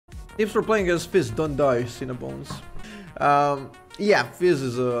If we're playing as Fizz, don't die, Cinnabons. Yeah, Fizz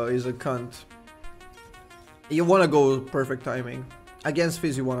is a cunt. You wanna go perfect timing. Against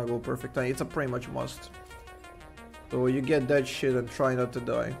Fizz, you wanna go perfect timing. It's a pretty much must. So you get that shit and try not to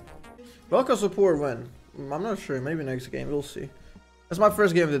die. VEL'KOZ support when? I'm not sure. Maybe next game. We'll see. That's my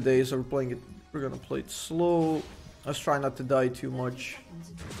first game of the day, so we're playing it. We're gonna play it slow. Let's try not to die too much.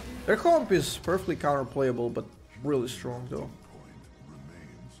 Their comp is perfectly counterplayable, but really strong though.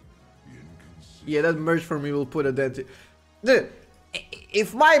 Yeah, that merch for me will put a dent. Dude,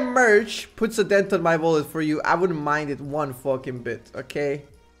 if my merch puts a dent on my wallet for you, I wouldn't mind it one fucking bit, okay?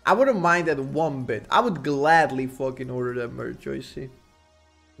 I wouldn't mind that one bit. I would gladly fucking order that merch, Joycey.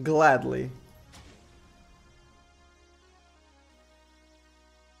 Gladly.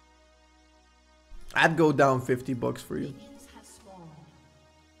 I'd go down 50 bucks for you.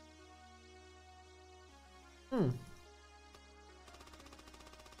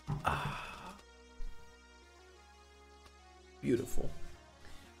 Beautiful.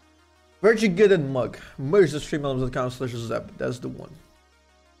 Virgie good and mug. Merge the stream elements.com/Azzapp. That's the one.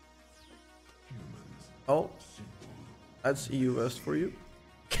 Oh, that's EU West for you.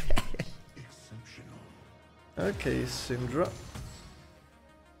 Okay, Syndra.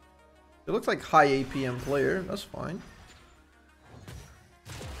 It looks like high APM player. That's fine.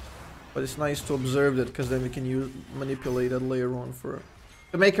 But it's nice to observe that because then we can manipulate that later on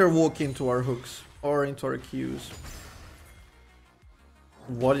to make her walk into our hooks or into our Qs.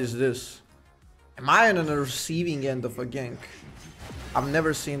 What is this? Am I on the receiving end of a gank? I've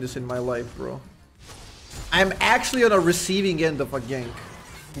never seen this in my life, bro. I'm actually on a receiving end of a gank.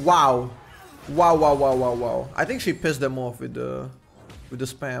 Wow. Wow, wow, wow, wow, wow. I think she pissed them off with the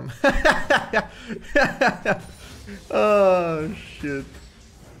spam. Oh, shit.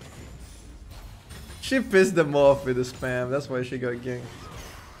 She pissed them off with the spam. That's why she got ganked.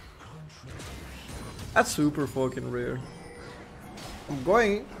 That's super fucking rare. I'm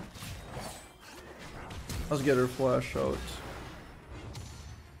going. Let's get her flash out.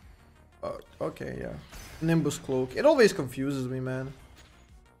 Okay, yeah. Nimbus cloak. It always confuses me, man.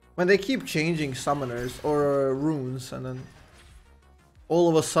 When they keep changing summoners or runes and then all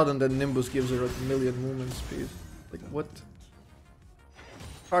of a sudden the Nimbus gives her a million movement speed. Like what?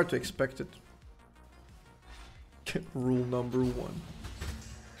 Hard to expect it. Rule number 1.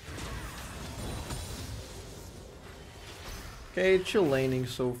 Okay, chill laning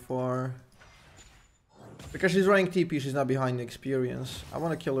so far. Because she's running TP, she's not behind in experience. I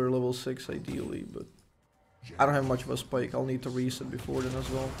want to kill her level 6 ideally, but I don't have much of a spike. I'll need to reset before then as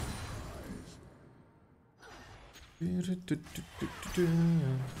well.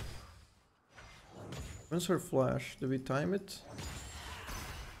 When's her flash? Did we time it?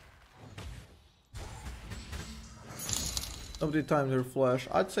 Nobody timed her flash.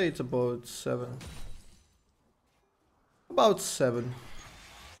 I'd say it's about 7. About 7.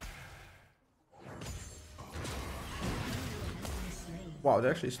 Wow, they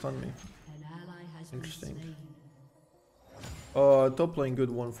actually stunned me. Interesting. Top lane good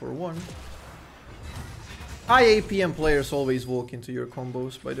 1-for-1. High APM players always walk into your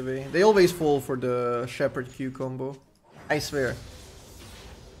combos, by the way. They always fall for the Shepherd Q combo. I swear.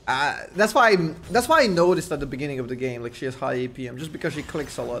 That's why I noticed at the beginning of the game, like she has high APM, just because she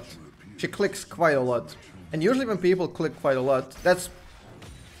clicks a lot. She clicks quite a lot. And usually when people click quite a lot, that's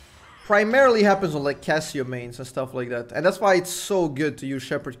primarily happens on like Cassio mains and stuff like that. And that's why it's so good to use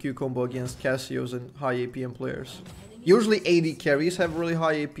Shepherd Q combo against Cassios and high APM players. Usually AD carries have really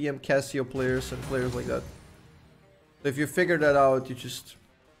high APM Cassio players and players like that. So if you figure that out, you just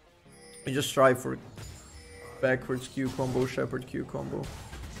strive for backwards Q combo, Shepherd Q combo.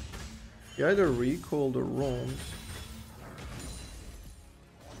 You either recalled or roamed.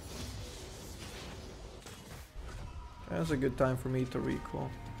 That's a good time for me to recall.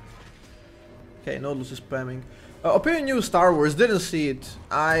 Okay, Nautilus is spamming. Opinion News Star Wars, didn't see it.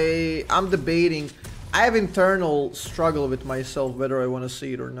 I'm debating. I have internal struggle with myself whether I want to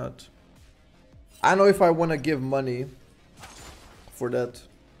see it or not. I don't know if I want to give money for that.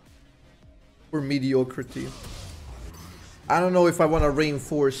 For mediocrity. I don't know if I want to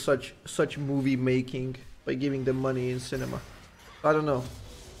reinforce such movie making by giving them money in cinema. I don't know.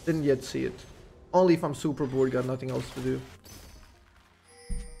 Didn't yet see it. Only if I'm super bored, got nothing else to do.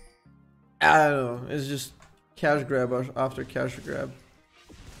 I don't know. It's just cash grab after cash grab.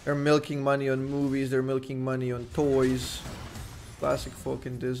 They're milking money on movies. They're milking money on toys. Classic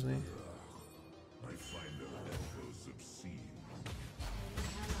fucking Disney.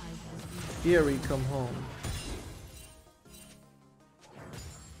 Here we come home.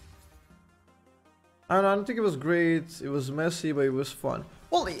 I don't think it was great. It was messy, but it was fun.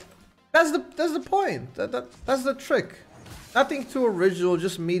 Well, That's the point. That's the trick. Nothing too original,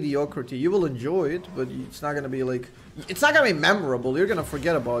 just mediocrity. You will enjoy it, but it's not gonna be like, it's not gonna be memorable. You're gonna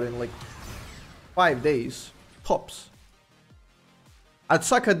forget about it in like 5 days, tops. I'd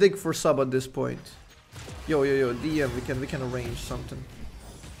suck a dick for sub at this point. Yo, DM, we can arrange something.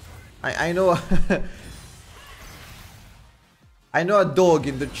 I know I know a dog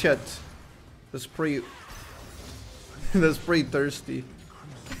in the chat that's pretty that's pretty thirsty.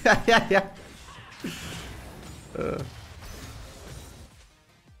 Yeah.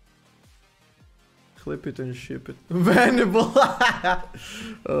 Clip it and ship it. Vanable.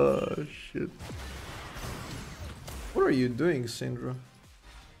 Oh shit. What are you doing, Syndra?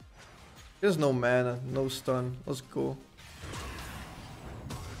 There's no mana, no stun. Let's go.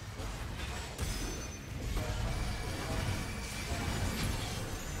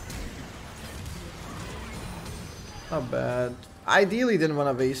 Not bad. Ideally didn't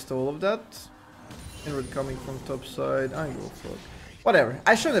want to waste all of that. Inward coming from top side. I go fuck. Whatever.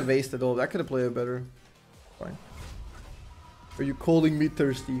 I shouldn't have wasted all that. I could have played it better. Fine. Are you calling me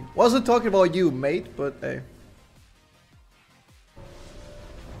thirsty? Wasn't talking about you, mate, but hey.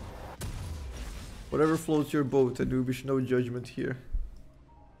 Whatever floats your boat, Anubish, no judgment here.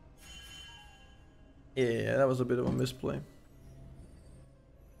 Yeah, that was a bit of a misplay.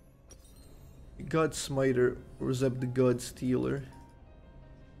 God Smiter or Zeb the God Stealer?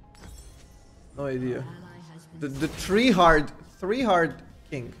 No idea. The three hard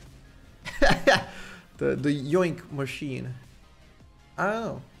king. the yoink machine. I don't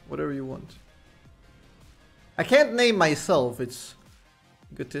know. Whatever you want. I can't name myself. It's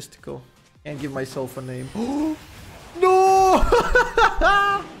egotistical. Can't give myself a name. No!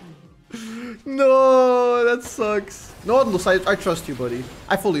 No, that sucks. Nautilus, I trust you, buddy.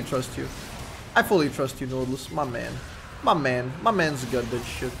 I fully trust you. I fully trust you, Nautilus. My man. My man's got that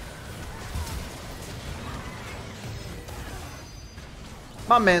shit.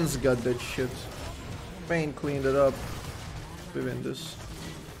 My man's got that shit. Vayne cleaned it up. We win this.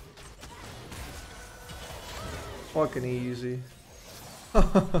 Fucking easy.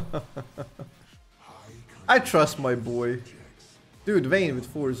 I trust my boy. Dude, Vayne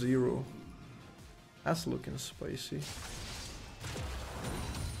with 4-0. That's looking spicy.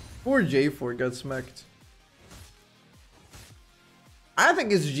 Poor J4 got smacked. I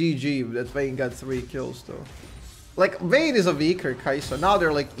think it's GG that Vayne got 3 kills though. Like, Vayne is a weaker Kai'Sa. Now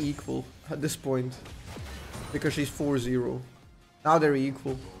they're like equal at this point. Because she's 4-0. Now they're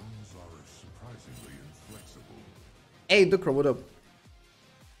equal. Hey, Dukra, what up?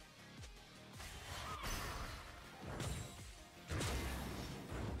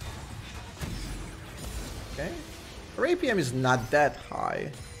 Okay. Her APM is not that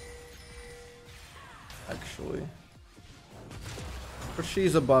high. Actually. But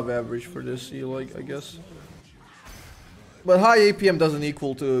she's above average for this heal, I guess. But high APM doesn't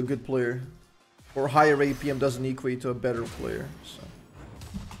equal to a good player. Or higher APM doesn't equate to a better player. So.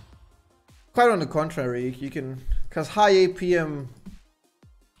 Quite on the contrary, you can... Because high APM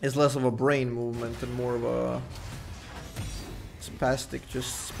is less of a brain movement and more of a... spastic,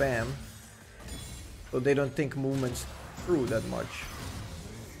 just spam. So they don't think movements through that much.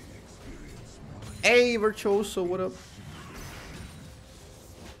 Hey, Virtuoso, what up?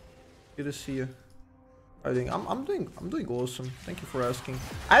 Good to see you. I think I'm doing awesome. Thank you for asking.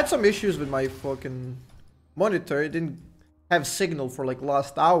 I had some issues with my fucking monitor. It didn't have signal for like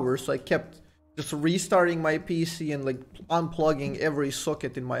last hour, so I kept just restarting my PC and like unplugging every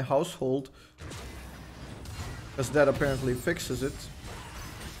socket in my household. Because that apparently fixes it.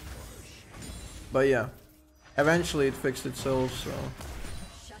 But yeah, eventually it fixed itself, so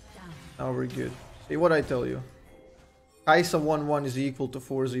now we're good. See what I tell you. Kai'Sa 1-1 is equal to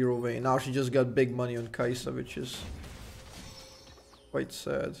 4-0 Vayne. Now she just got big money on Kai'Sa, which is quite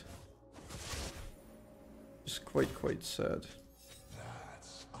sad. Just quite sad.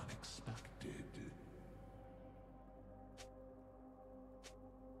 That's unexpected.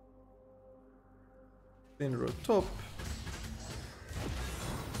 Syndra top.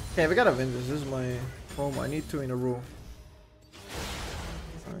 Okay, we gotta win this. This is my home. I need 2 in a row.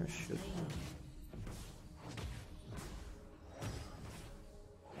 Oh shit.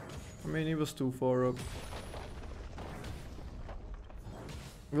 I mean, he was too far up.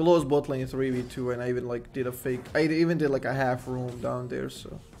 We lost bot lane 3v2 and I even like did a fake... I even did like a half roam down there,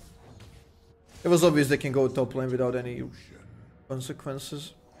 so... It was obvious they can go top lane without any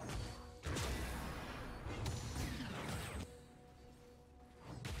consequences.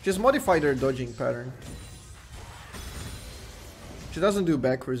 She's modified her dodging pattern. She doesn't do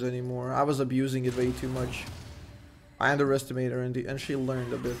backwards anymore. I was abusing it way too much. I underestimated her and she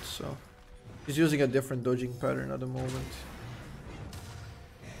learned a bit, so she's using a different dodging pattern at the moment.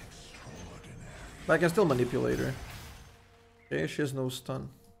 But I can still manipulate her. Okay, she has no stun.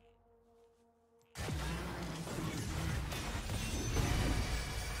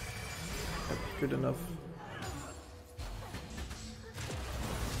 Good enough.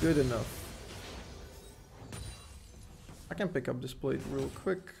 Good enough. I can pick up this plate real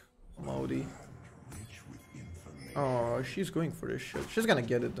quick. Maudi. Oh, she's going for this shit. She's gonna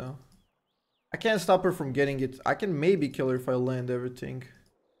get it though. I can't stop her from getting it. I can maybe kill her if I land everything.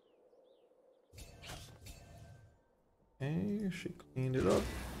 Okay, she cleaned it up.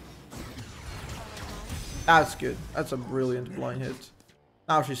 That's good. That's a brilliant blind hit.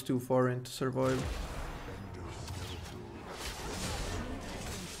 Now she's too far in to survive.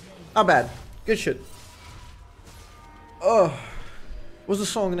 Not bad. Good shit. Oh, what's the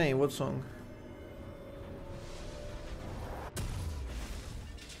song name? What song?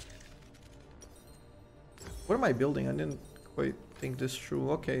 What am I building? I didn't quite think this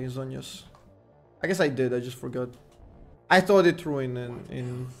through. Okay, Zonya's. I guess I did. I just forgot. I thought it through in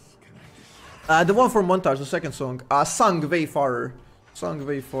the one for montage, the second song. Sung Wayfarer. Sung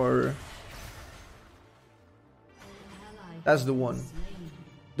Wayfarer. That's the one.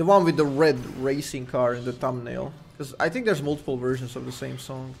 The one with the red racing car in the thumbnail. Because I think there's multiple versions of the same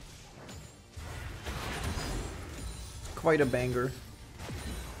song. Quite a banger.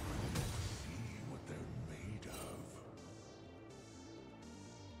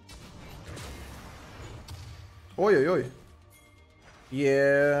 Oi, oi, oi.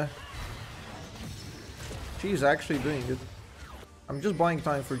 Yeah. She's actually doing it. I'm just buying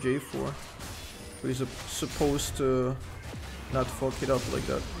time for J4. So he's supposed to not fuck it up like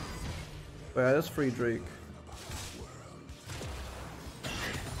that. But yeah, that's free Drake.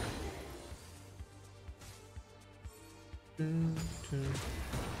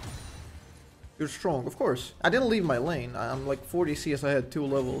 You're strong, of course. I didn't leave my lane. I'm like 40 CS, I had 2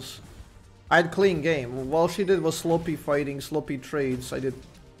 levels. I had clean game. All she did was sloppy fighting, sloppy trades. I did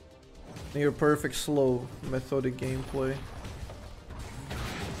near perfect, slow, methodic gameplay.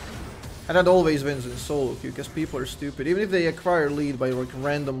 And that always wins in solo queue, because people are stupid. Even if they acquire lead by like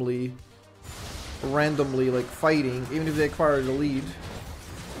randomly like fighting, even if they acquire the lead,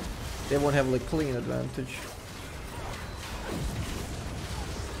 they won't have like clean advantage.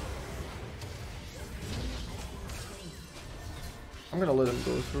 I'm gonna let him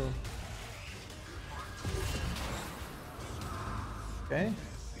go through. Okay.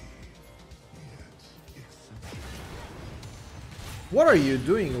 What are you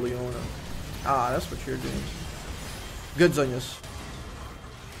doing, Leona? Ah, that's what you're doing. Good, Zonyas.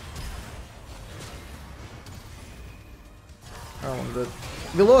 Oh, I'm dead.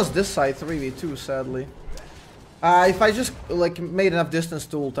 We lost this side 3v2, sadly. If I just like made enough distance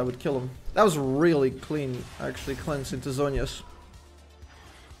to ult, I would kill him. That was really clean, actually cleansed into Zonyas.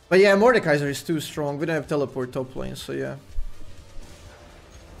 But yeah, Mordekaiser is too strong. We don't have teleport top lane, so yeah.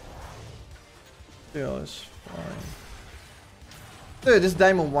 Yeah, it's fine. Dude, this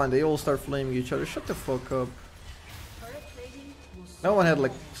Diamond 1, they all start flaming each other. Shut the fuck up. No one had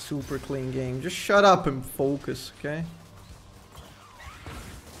like super clean game. Just shut up and focus, okay?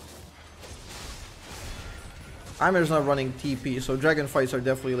 Aimer's not running TP, so dragon fights are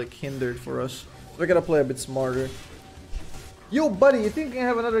definitely like hindered for us. So we gotta play a bit smarter. Yo, buddy, you think you can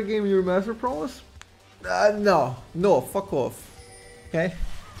have another game in your Master Promise? No. No, fuck off. Okay?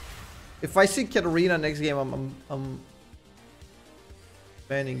 If I see Katarina next game, I'm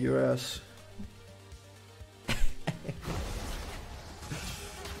banning your ass.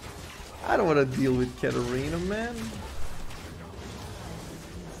 I don't want to deal with Katarina, man.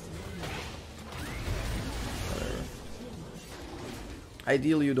 Whatever.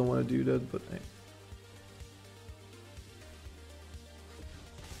 Ideally, you don't want to do that, but hey.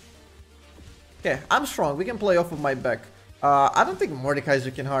 Okay, I'm strong. We can play off of my back. I don't think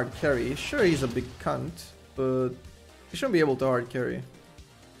Mordekaiser can hard carry. Sure, he's a big cunt, but he shouldn't be able to hard carry.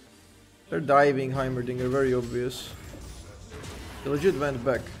 They're diving, Heimerdinger, very obvious. He legit went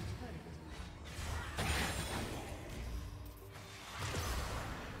back.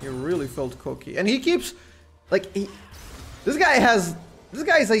 He really felt cocky. And he keeps, like, this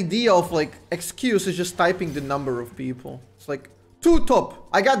guy's idea of, like, excuse is just typing the number of people. It's like, 2 top.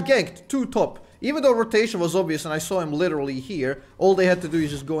 I got ganked, 2 top. Even though rotation was obvious and I saw him literally here, all they had to do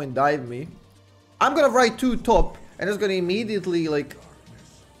is just go and dive me. I'm gonna write 2 top, and it's gonna immediately, like,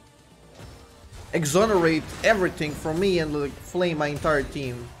 exonerate everything from me and, like, flame my entire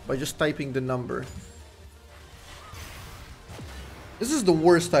team by just typing the number. This is the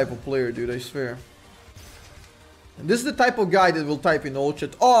worst type of player, dude, I swear. This is the type of guy that will type in all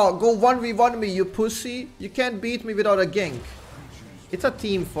chat, "Oh, go 1v1 me, you pussy. You can't beat me without a gank." It's a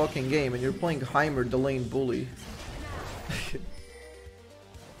team fucking game and you're playing Heimer, the lane bully.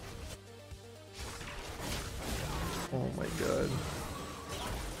 Oh my god.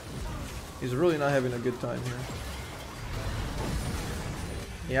 He's really not having a good time here.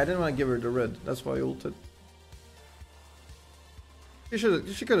 Yeah, I didn't want to give her the red. That's why I ulted.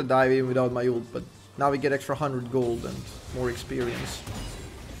 She could have died even without my ult, but now we get extra 100 gold and more experience.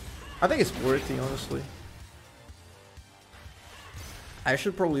 I think it's worthy, honestly. I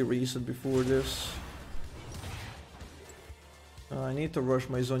should probably reset before this. I need to rush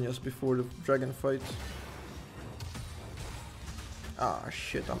my Zhonya's before the dragon fight. Ah,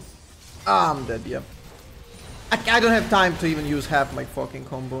 shit, I'm dead, yeah. I don't have time to even use half my fucking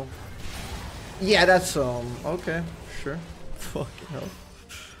combo. Yeah, that's, okay, sure. Fucking hell.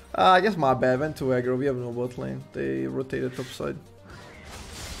 I guess my bad, went to aggro, we have no bot lane. They rotated top side.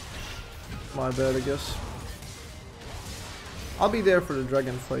 My bad, I guess. I'll be there for the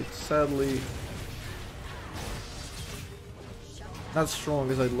dragon fight, sadly. Not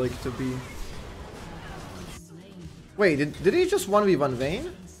strong as I'd like to be. Wait, did he just 1v1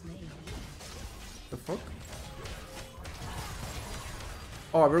 Vayne? The fuck?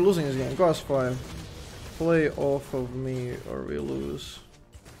 Oh, we're losing this game. Cost 5. Play off of me or we lose.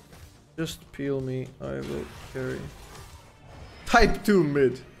 Just peel me, I will carry. Type 2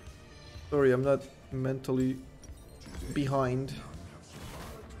 mid. Sorry, I'm not mentally behind.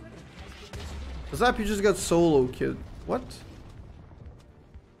 Azzapp, you just got solo killed. What?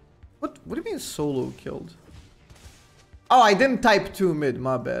 What do you mean solo killed? Oh, I didn't type 2 mid,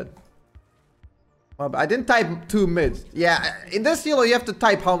 my bad. I didn't type 2 mid. Yeah, in this elo you have to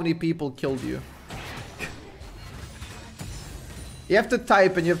type how many people killed you. You have to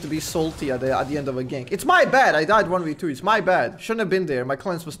type and you have to be salty at the end of a gank. It's my bad, I died 1v2, it's my bad. Shouldn't have been there, my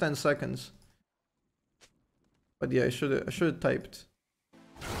cleanse was 10 seconds. But yeah, I should have typed.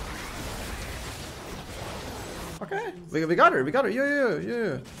 Okay, we got her,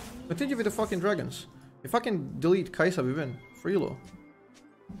 yeah. Continue with the fucking dragons. If I can delete Kai'Sa, we win. Freelo.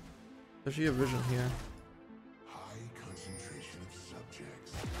 Does she have vision here? High concentration of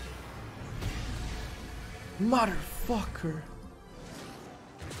subjects. Motherfucker.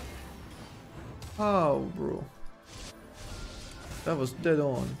 Oh, bro. That was dead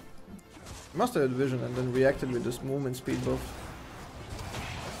on. Must have had vision and then reacted with this movement speed buff.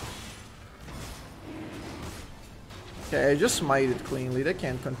 Okay, I just smite it cleanly. They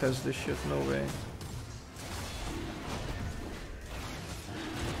can't contest this shit, no way.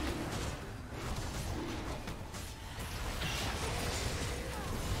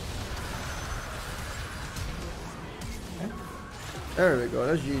 Okay. There we go,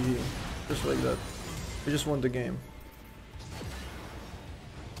 that's GG. Just like that. We just won the game.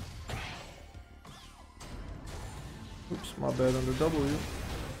 Oops, my bad on the W.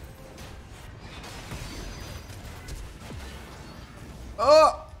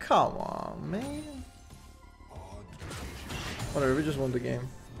 Oh, come on, man. Whatever, we just won the game.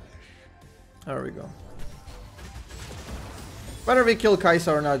 There we go. Whether we kill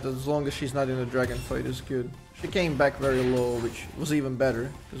Kai'Sa or not, as long as she's not in a dragon fight, is good. She came back very low, which was even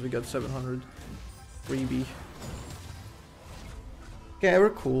better, because we got 700 freebie. Okay, we're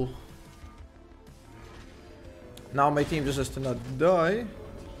cool. Now my team just has to not die.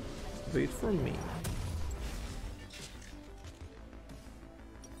 Wait for me.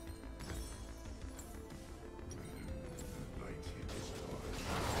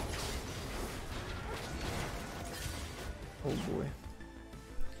 Oh boy.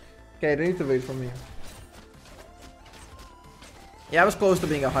 Okay, they need to wait for me. Yeah, I was close to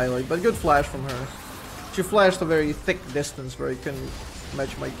being a highlight, but good flash from her. She flashed a very thick distance where I couldn't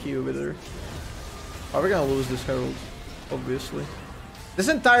match my Q with her. Oh, we're gonna lose this Herald, obviously. This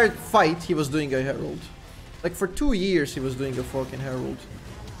entire fight, he was doing a Herald. Like, for 2 years, he was doing a fucking Herald.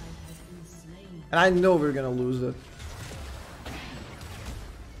 And I know we're gonna lose it.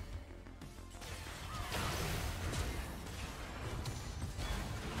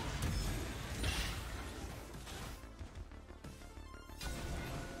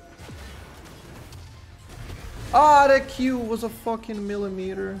 Ah, the Q was a fucking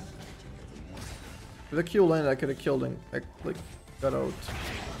millimeter. If the Q landed, I could have killed him. Like, got out.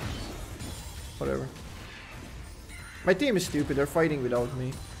 Whatever. My team is stupid. They're fighting without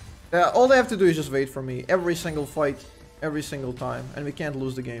me. All they have to do is just wait for me. Every single fight. Every single time. And we can't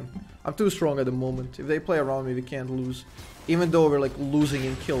lose the game. I'm too strong at the moment. If they play around me, we can't lose. Even though we're like losing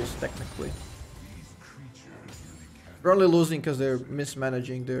in kills, technically. We're only losing because they're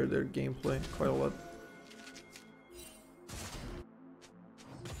mismanaging their gameplay quite a lot.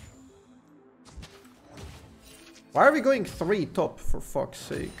 Why are we going 3 top, for fuck's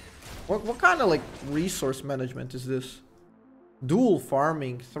sake? What kind of like resource management is this? Dual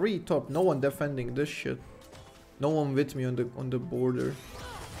farming, 3 top, no one defending this shit. No one with me on the border.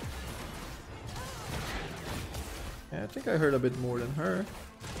 Yeah, I think I heard a bit more than her.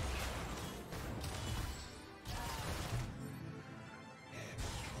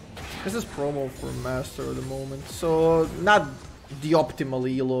 This is promo for Master at the moment, so not the optimal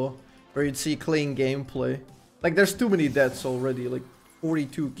elo where you'd see clean gameplay. Like there's too many deaths already, like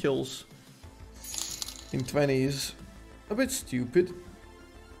 42 kills in 20s. A bit stupid.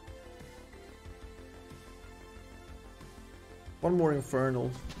 One more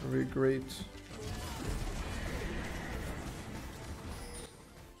Infernal, very great.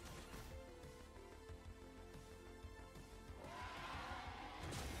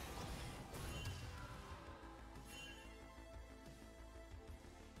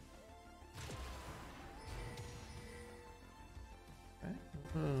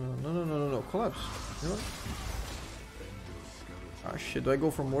 No, collapse. You know what? Ah shit, do I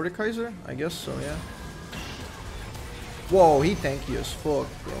go for Mordekaiser? I guess so, yeah. Whoa, he tanky as fuck,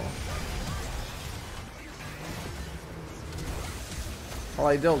 bro. Well,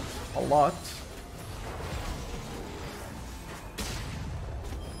 I dealt a lot.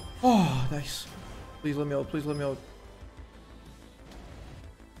 Oh, nice. Please let me out, please let me out.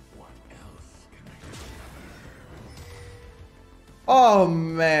 Oh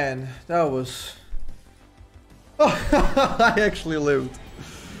man, that was... I actually lived.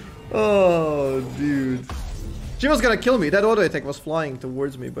 Oh, dude. She was gonna kill me. That auto attack was flying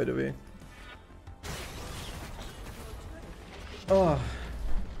towards me, by the way. Oh.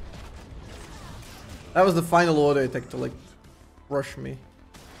 That was the final auto attack to like rush me.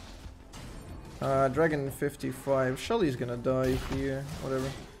 Dragon 55. Shelly's gonna die here. Whatever.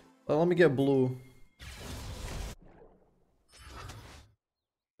 Well, let me get blue.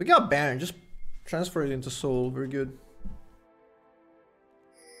 We got Baron. Just transfer it into Soul. Very good.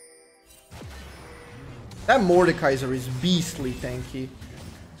 That Mordekaiser is beastly tanky.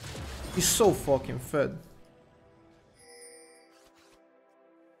 He's so fucking fed.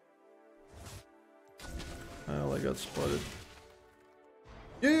 Oh, I got spotted.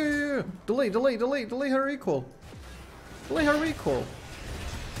 Yeah. Delay her recall. Delay her recall.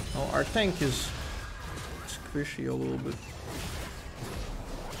 Oh, our tank is squishy a little bit.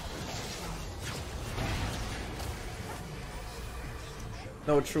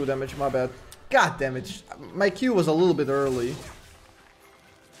 No true damage, my bad. God damn it. My Q was a little bit early.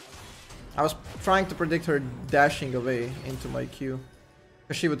 I was trying to predict her dashing away into my Q.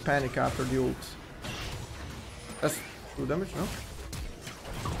 Because she would panic after the ult. That's true damage, no?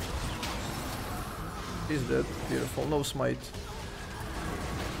 He's dead. Beautiful. No smite.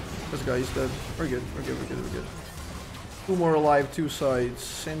 This guy is dead. We're good. We're good. 2 more alive, 2 sides.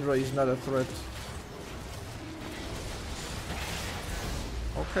 Syndra is not a threat.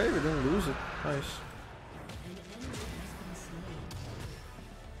 Okay, we didn't lose it. Nice.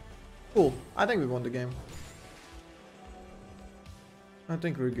 Cool. I think we won the game. I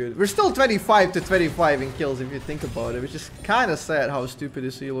think we're good. We're still 25 to 25 in kills if you think about it, which is kind of sad how stupid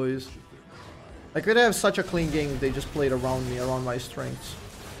this elo is. Like, we'd have such a clean game if they just played around me, around my strengths.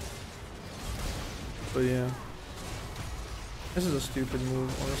 But yeah. This is a stupid move,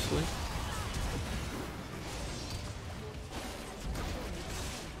 honestly.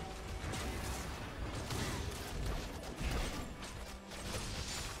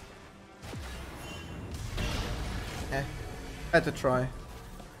 Had to try.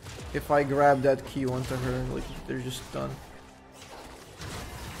 If I grab that key onto her, like, they're just done.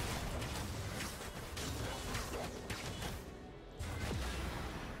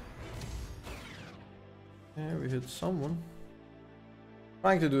 Yeah, we hit someone.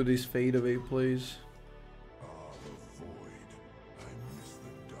 Trying to do these fade away plays.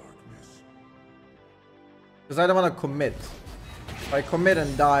 Because I don't want to commit. If I commit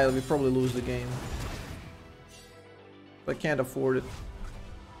and die, we probably lose the game. I can't afford it.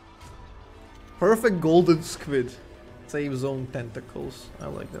 Perfect golden squid. Save zone tentacles. I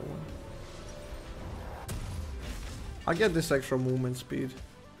like that one. I'll get this extra movement speed.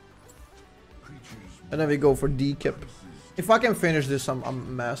 And then we go for decap. If I can finish this,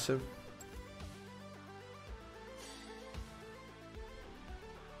 I'm massive.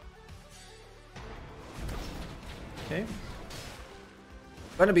 Okay.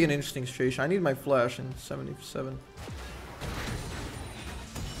 Gonna be an interesting situation. I need my flash in 77.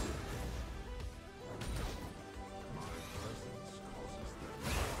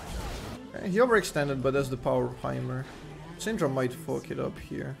 Okay, he overextended, but that's the power of Heimer. Syndra might fuck it up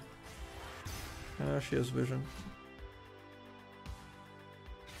here. She has vision.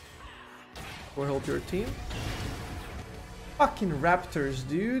 Or help your team. Fucking raptors,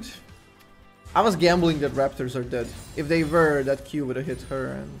 dude. I was gambling that raptors are dead. If they were, that Q would have hit her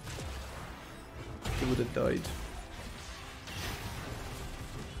and she would have died.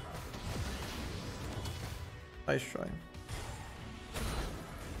 Nice try.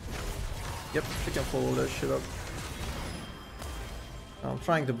 Yep, she can follow that shit up. I'm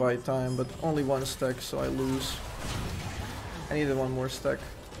trying to buy time, but only one stack, so I lose. I needed one more stack.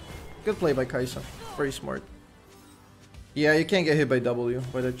 Good play by Kaisa. Very smart. Yeah, you can't get hit by W,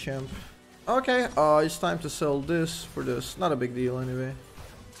 by the champ. Okay, it's time to sell this for this. Not a big deal anyway.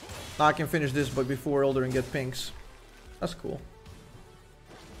 Now I can finish this, but before Elder and get pinks. That's cool.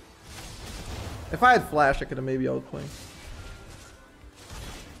 If I had flash, I could have maybe outplayed.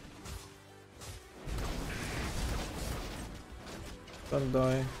 Don't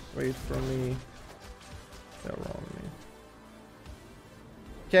die. Wait for me. They're around me.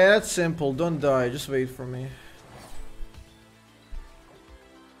 Okay, that's simple. Don't die. Just wait for me.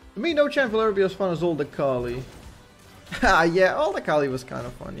 To me, no champ will ever be as fun as Old Akali. Yeah, Old Akali was kind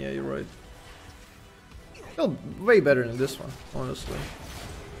of fun. Yeah, you're right. Still way better than this one, honestly.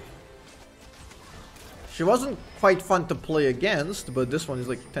 She wasn't quite fun to play against, but this one is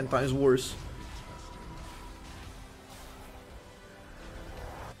like 10 times worse.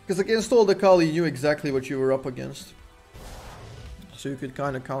 Because against Old Akali, you knew exactly what you were up against. So you could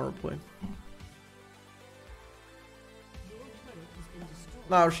kind of counterplay.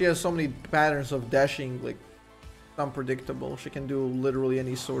 Now she has so many patterns of dashing, like unpredictable. She can do literally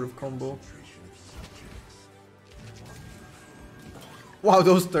any sort of combo. Wow,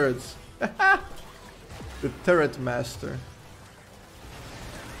 those turrets. The turret master.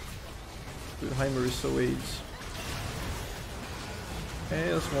 Dude, Heimer is so AIDS. Okay,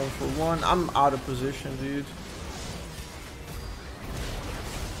 that's 1 for 1. I'm out of position, dude.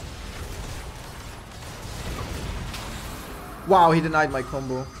 Wow, he denied my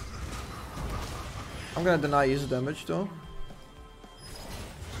combo. I'm gonna deny his damage though.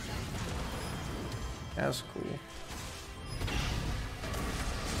 That's cool.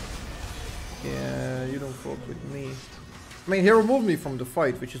 Yeah, you don't fuck with me. I mean, he removed me from the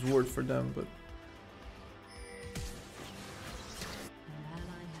fight, which is worth for them, but...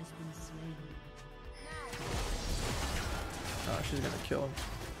 Ah, she's gonna kill him.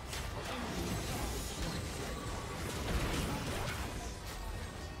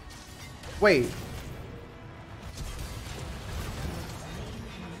 Wait.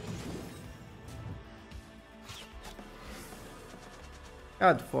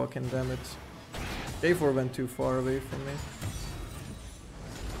 God fucking damn it. J4 went too far away from me.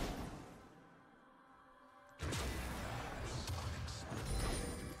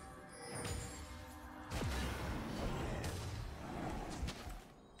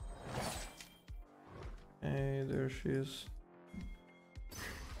 Hey, there she is.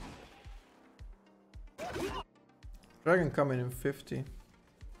 Dragon coming in 50.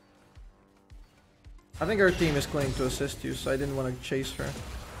 I think our team is going to assist you, so I didn't want to chase her.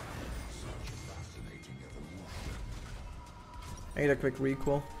 I need a quick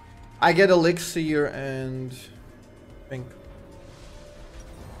recall. I get Elixir and Pink.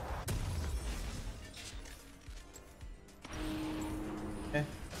 Okay.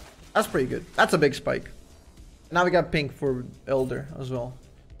 That's pretty good. That's a big spike. Now we got Pink for Elder as well.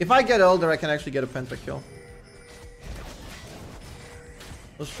 If I get Elder, I can actually get a Pentakill.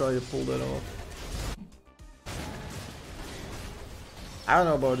 Let's try to pull that off. I don't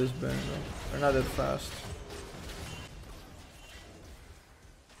know about this Baron though. They're not that fast.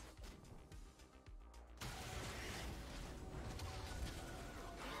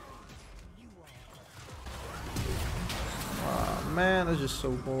 Ah man, that's just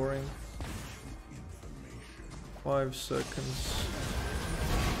so boring. 5 seconds.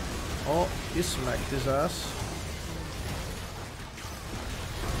 Oh, he smacked his ass.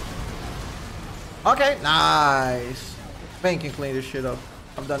 Okay, nice. Bang can clean this shit up.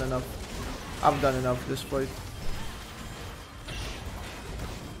 I've done enough. I've done enough this fight.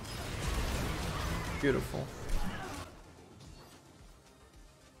 Beautiful.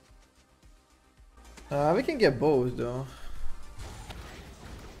 We can get both though.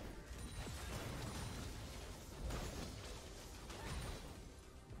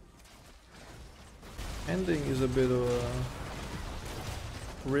 Ending is a bit of a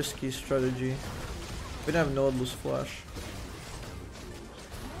risky strategy. We don't have Nautilus Flash.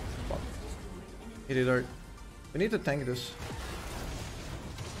 Fuck. Hit it hard. We need to tank this.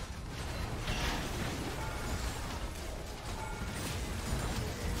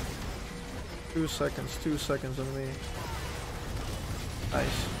 Two seconds on me.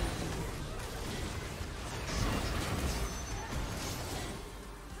 Nice.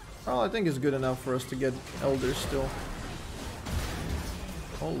 Well, I think it's good enough for us to get Elder still.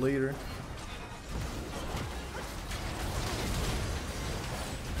 Oh, later.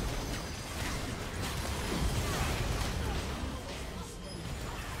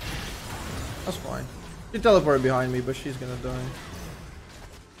 That's fine. She teleported behind me, but she's gonna die.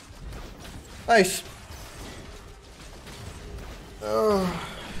 Nice.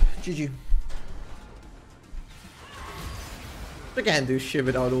 GG. I can't do shit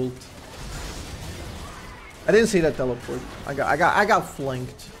without ult. I didn't see that teleport. I got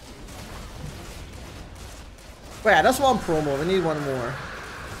flanked. But yeah, that's one promo. We need one more.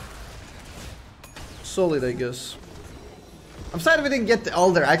 Solid, I guess. I'm sad we didn't get the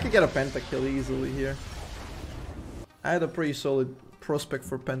Elder. I could get a Pentakill easily here. I had a pretty solid prospect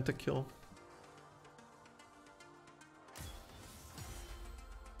for Pentakill.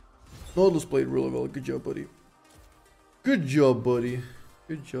 Nautilus played really well. Good job, buddy. Good job, buddy.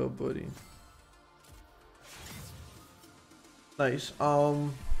 Good job, buddy. Nice.